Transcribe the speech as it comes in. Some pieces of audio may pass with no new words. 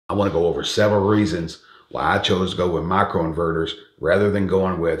I want to go over several reasons why I chose to go with microinverters rather than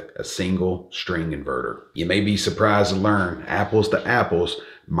going with a single string inverter. You may be surprised to learn, apples to apples,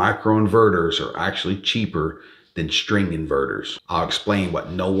 microinverters are actually cheaper than string inverters. I'll explain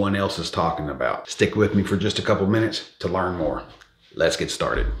what no one else is talking about. Stick with me for just a couple minutes to learn more. Let's get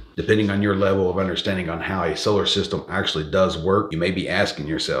started. Depending on your level of understanding on how a solar system actually does work, you may be asking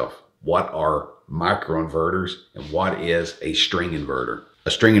yourself, what are microinverters and what is a string inverter? A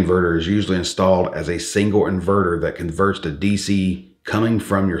string inverter is usually installed as a single inverter that converts the DC coming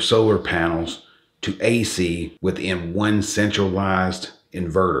from your solar panels to AC within one centralized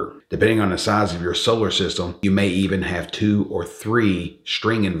inverter. Depending on the size of your solar system, you may even have 2 or 3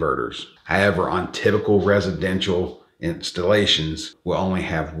 string inverters. However, on typical residential installations, we'll only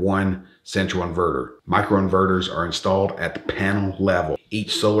have one central inverter. Microinverters are installed at the panel level.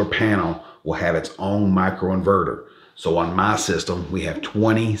 Each solar panel will have its own microinverter. So on my system, we have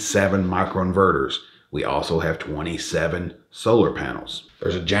 27 microinverters. We also have 27 solar panels.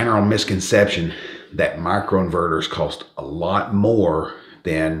 There's a general misconception that microinverters cost a lot more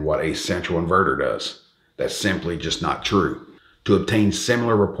than what a central inverter does. That's simply just not true. To obtain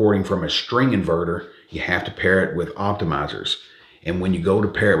similar reporting from a string inverter, you have to pair it with optimizers. And when you go to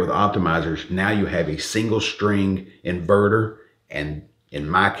pair it with optimizers, now you have a single string inverter, and in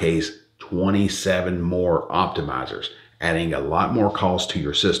my case, 27 more optimizers, adding a lot more cost to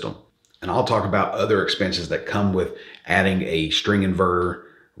your system. And I'll talk about other expenses that come with adding a string inverter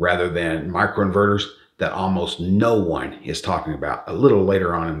rather than microinverters that almost no one is talking about a little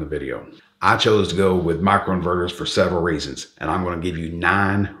later on in the video. I chose to go with microinverters for several reasons, and I'm going to give you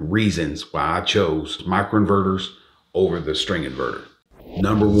 9 reasons why I chose microinverters over the string inverter.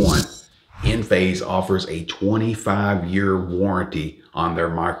 Number 1, Enphase offers a 25-year warranty on their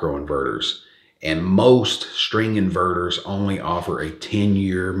microinverters, and most string inverters only offer a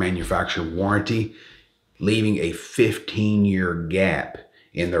 10-year manufacturer warranty, leaving a 15-year gap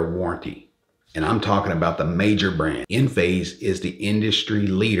in their warranty. And I'm talking about the major brand. Enphase is the industry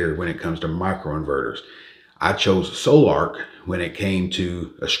leader when it comes to microinverters. I chose sol-ark when it came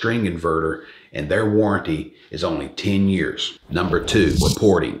to a string inverter, and their warranty is only 10 years. Number 2,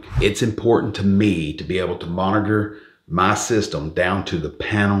 reporting. It's important to me to be able to monitor my system down to the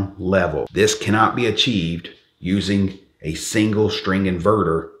panel level. This cannot be achieved using a single string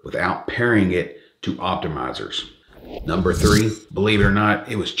inverter without pairing it to optimizers. Number 3, believe it or not,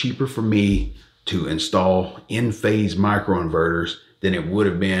 it was cheaper for me to install Enphase microinverters than it would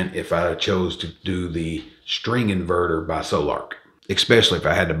have been if I chose to do the string inverter by sol-ark, especially if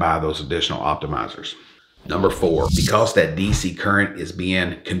I had to buy those additional optimizers. Number 4, because that DC current is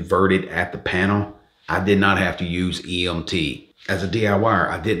being converted at the panel, I did not have to use EMT. As a DIYer,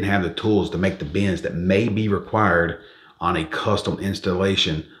 I didn't have the tools to make the bends that may be required on a custom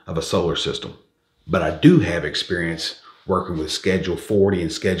installation of a solar system. But I do have experience working with Schedule 40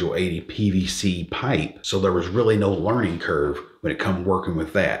 and Schedule 80 PVC pipe, so there was really no learning curve when it comes working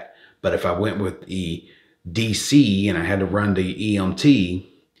with that. But if I went with the DC and I had to run the EMT,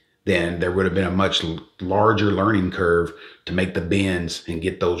 then there would have been a much larger learning curve to make the bends and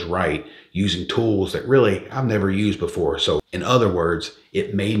get those right using tools that really I've never used before. So in other words,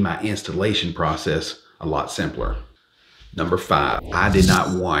 it made my installation process a lot simpler. Number 5, I did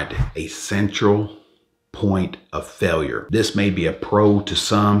not want a central point of failure. This may be a pro to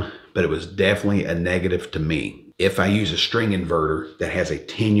some, but it was definitely a negative to me. If I use a string inverter that has a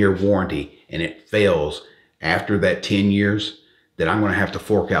 10-year warranty and it fails after that 10 years, then I'm going to have to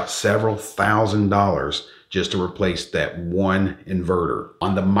fork out several $1,000s just to replace that one inverter.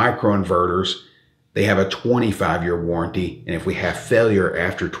 On the microinverters, they have a 25-year warranty, and if we have failure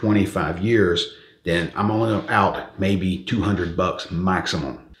after 25 years, then I'm only out maybe 200 bucks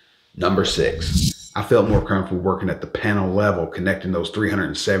maximum. Number 6, I felt more comfortable working at the panel level, connecting those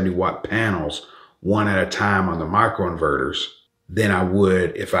 370 watt panels one at a time on the microinverters than I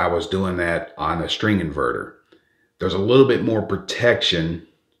would if I was doing that on a string inverter. There's a little bit more protection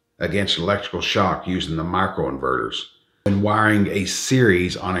against electrical shock using the microinverters. When wiring a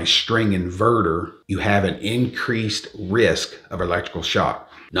series on a string inverter, you have an increased risk of electrical shock.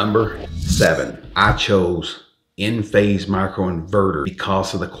 Number 7, I chose Enphase microinverter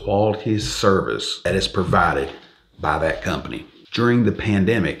because of the quality of service that is provided by that company. During the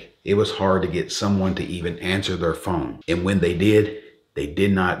pandemic, it was hard to get someone to even answer their phone. And when they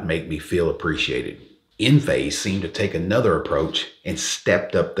did not make me feel appreciated. Enphase seemed to take another approach and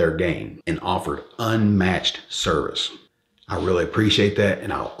stepped up their game and offered unmatched service. I really appreciate that,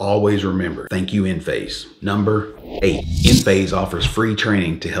 and I'll always remember. Thank you, Enphase. Number 8, Enphase offers free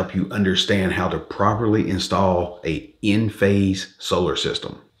training to help you understand how to properly install a Enphase solar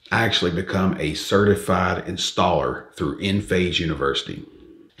system. I actually become a certified installer through Enphase University.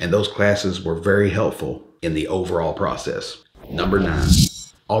 And those classes were very helpful in the overall process. Number 9,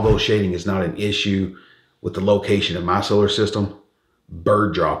 although shading is not an issue with the location of my solar system,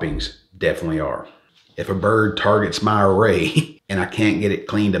 bird droppings definitely are. If a bird targets my array and I can't get it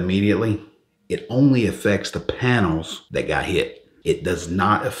cleaned immediately, it only affects the panels that got hit. It does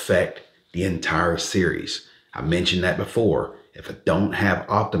not affect the entire series. I mentioned that before. If I don't have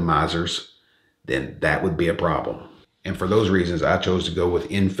optimizers, then that would be a problem. And for those reasons, I chose to go with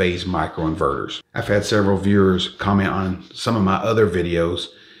Enphase microinverters. I've had several viewers comment on some of my other videos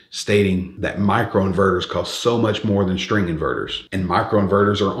stating that microinverters cost so much more than string inverters. And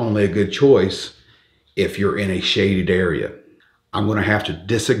microinverters are only a good choice if you're in a shaded area. I'm going to have to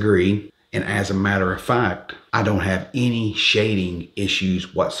disagree. And as a matter of fact, I don't have any shading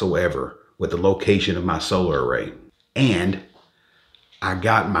issues whatsoever with the location of my solar array. And I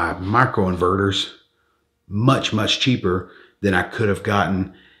got my microinverters much cheaper than I could have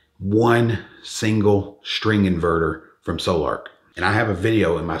gotten one single string inverter from sol-ark. And I have a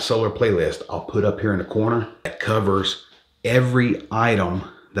video in my solar playlist I'll put up here in the corner that covers every item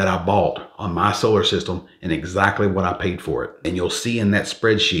that I bought on my solar system and exactly what I paid for it. And you'll see in that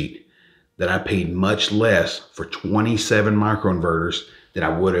spreadsheet that I paid much less for 27 microinverters than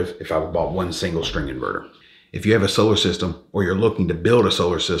I would have if I bought one single string inverter. If you have a solar system or you're looking to build a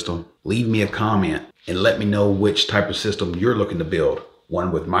solar system, leave me a comment and let me know which type of system you're looking to build.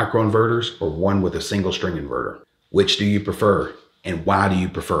 One with microinverters or one with a single string inverter. Which do you prefer and why do you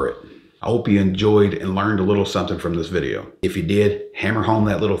prefer it? I hope you enjoyed and learned a little something from this video. If you did, hammer home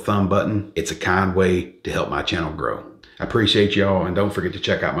that little thumb button. It's a kind way to help my channel grow. I appreciate y'all, and don't forget to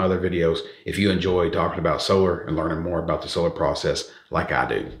check out my other videos if you enjoy talking about solar and learning more about the solar process like I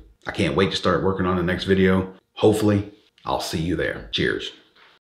do. I can't wait to start working on the next video. Hopefully, I'll see you there. Cheers.